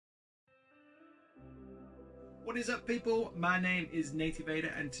What is up, people? My name is Native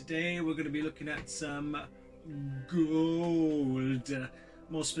Vader, and today we're going to be looking at some gold,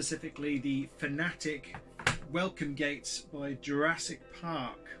 more specifically the FANATTIK welcome gates by Jurassic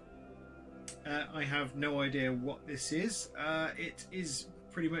Park. I have no idea what this is. It is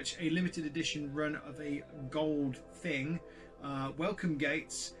pretty much a limited edition run of a gold thing, welcome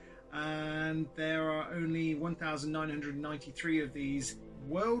gates, and there are only 1,993 of these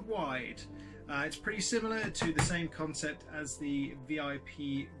worldwide. It's pretty similar to the same concept as the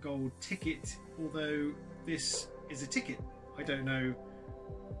VIP gold ticket, although this is a ticket. I don't know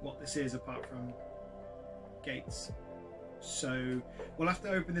what this is apart from gates. So we'll have to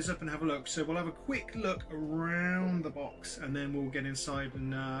open this up and have a look. So we'll have a quick look around the box and then we'll get inside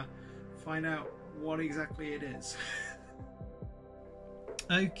and find out what exactly it is.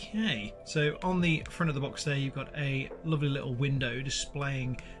 Okay, so on the front of the box there you've got a lovely little window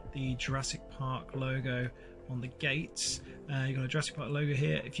displaying the Jurassic Park logo on the gates. You've got a Jurassic Park logo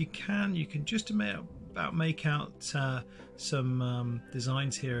here. If you can just about make out some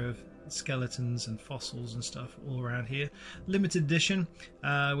designs here of skeletons and fossils and stuff all around here. Limited edition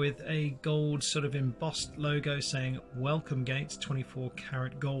with a gold sort of embossed logo saying welcome gates, 24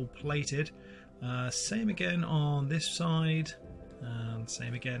 karat gold plated. Same again on this side, and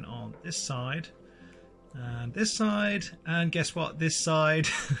same again on this side, and this side, and guess what, this side.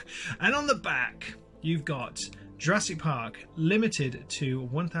 And on the back you've got Jurassic Park limited to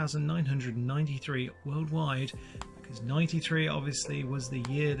 1,993 worldwide, because 93 obviously was the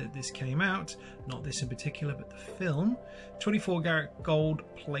year that this came out, not this in particular but the film. 24 karat gold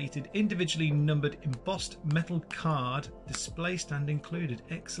plated, individually numbered, embossed metal card, display stand included,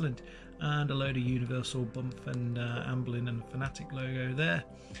 excellent, and a load of universal bump and Amblin and FANATTIK logo there.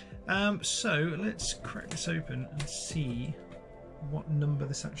 So let's crack this open and see what number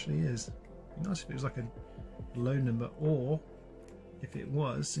this actually is. It'd be nice if it was like a low number, or if it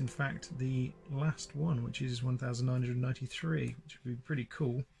was in fact the last one, which is 1,993, which would be pretty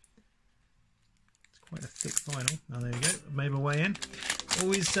cool. It's quite a thick vinyl. Now there we go, I've made my way in.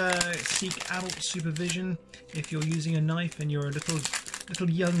 Always seek adult supervision if you're using a knife and you're a little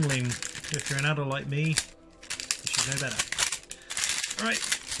youngling. If you're an adult like me, you should know better. Alright,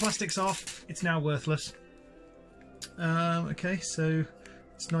 plastic's off, it's now worthless. Okay, so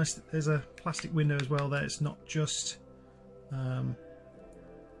it's nice that there's a plastic window as well there. It's not just the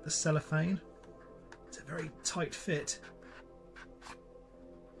cellophane. It's a very tight fit.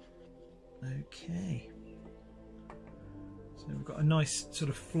 Okay, so we've got a nice sort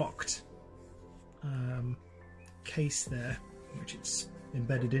of flocked case there, which it's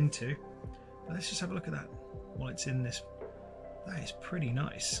embedded into. But let's just have a look at that while it's in this. That is pretty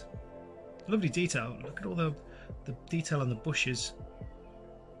nice. Lovely detail. Look at all the detail on the bushes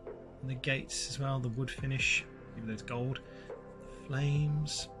and the gates as well, the wood finish, even though it's gold. The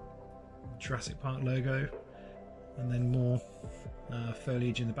flames, Jurassic Park logo, and then more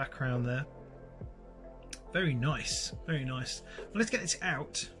foliage in the background there. Very nice, very nice. Well, let's get this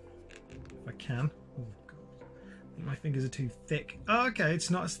out if I can. Oh god, I think my fingers are too thick. Oh, okay,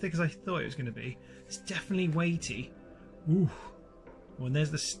 it's not as thick as I thought it was going to be. It's definitely weighty. Ooh. Well, and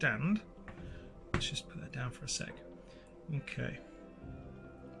there's the stand. Let's just put that down for a sec. Okay.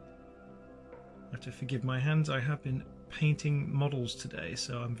 I have to forgive my hands. I have been painting models today,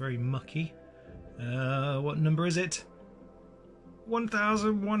 so I'm very mucky. What number is it?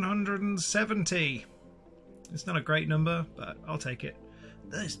 1,170. It's not a great number, but I'll take it.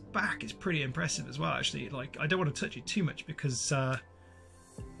 This back is pretty impressive as well, actually. Like, I don't want to touch it too much because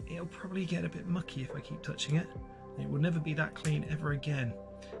it'll probably get a bit mucky if I keep touching it. It will never be that clean ever again.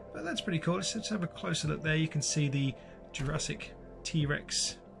 But that's pretty cool. Let's have a closer look there. You can see the Jurassic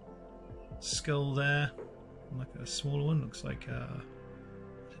T-Rex skull there. Like a smaller one. Looks like, I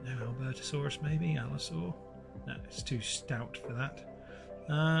don't know, Albertosaurus maybe? Allosaur? No, it's too stout for that.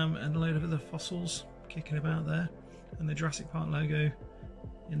 And a load of other fossils kicking about there. And the Jurassic Park logo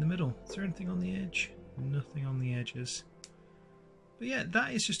in the middle. Is there anything on the edge? Nothing on the edges. But yeah,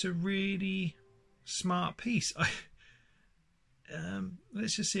 that is just a really smart piece.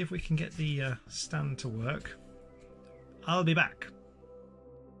 Let's just see if we can get the stand to work. I'll be back.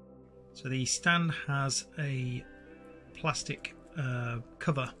 So the stand has a plastic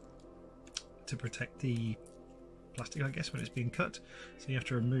cover to protect the plastic, I guess, when it's being cut. So you have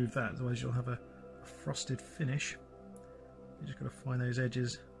to remove that, otherwise you'll have a frosted finish. You just got to find those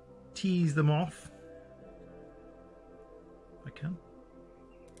edges, tease them off. If I can.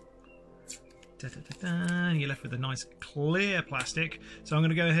 Da, da, da, da. And you're left with a nice clear plastic. So I'm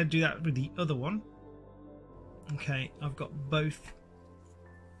going to go ahead and do that with the other one. Okay, I've got both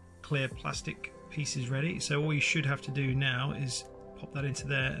clear plastic pieces ready. So all you should have to do now is pop that into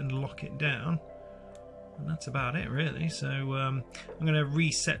there and lock it down, and that's about it really. So I'm going to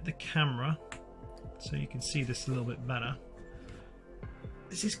reset the camera so you can see this a little bit better.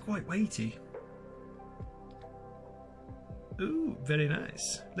 This is quite weighty. Ooh, very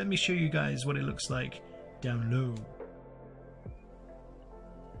nice. Let me show you guys what it looks like down low.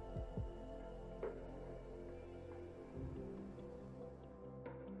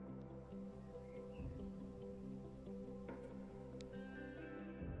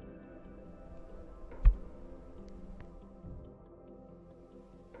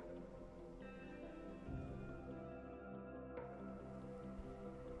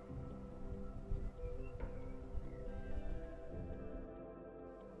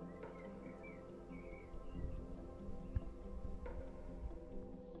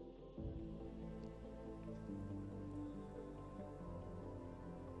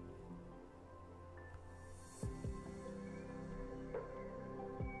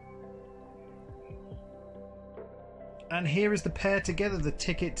 And here is the pair together, the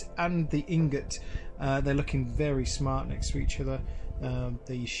ticket and the ingot. They're looking very smart next to each other.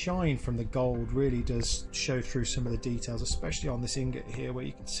 The shine from the gold really does show through some of the details, especially on this ingot here, where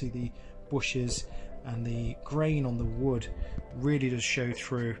you can see the bushes and the grain on the wood really does show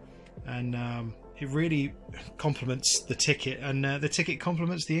through. And it really complements the ticket, and the ticket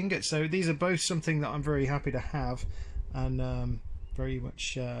complements the ingot. So these are both something that I'm very happy to have, and very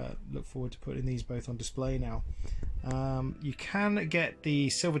much look forward to putting these both on display now. You can get the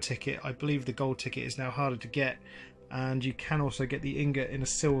silver ticket. I believe the gold ticket is now harder to get, and you can also get the ingot in a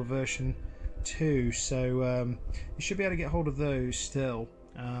silver version too, so you should be able to get hold of those still.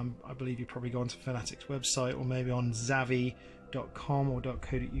 I believe you probably go onto FANATTIK's website, or maybe on zavvi.com or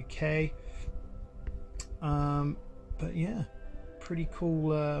 .co.uk. But yeah, pretty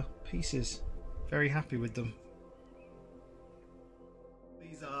cool pieces. Very happy with them.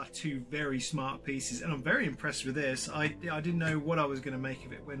 These are two very smart pieces, and I'm very impressed with this. I didn't know what I was going to make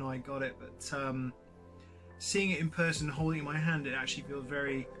of it when I got it, but seeing it in person, holding it in my hand, it actually feels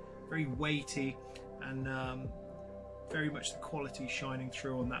very, very weighty, and very much the quality shining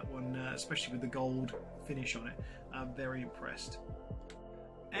through on that one, especially with the gold finish on it. I'm very impressed.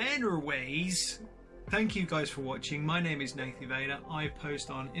 Anyways, thank you guys for watching. My name is Nathan Vader. I post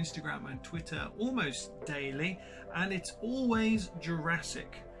on Instagram and Twitter almost daily, and it's always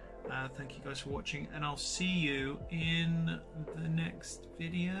Jurassic. Thank you guys for watching, and I'll see you in the next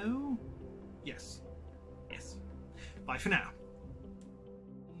video. Yes. Bye for now.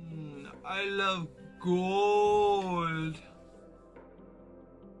 I love gold.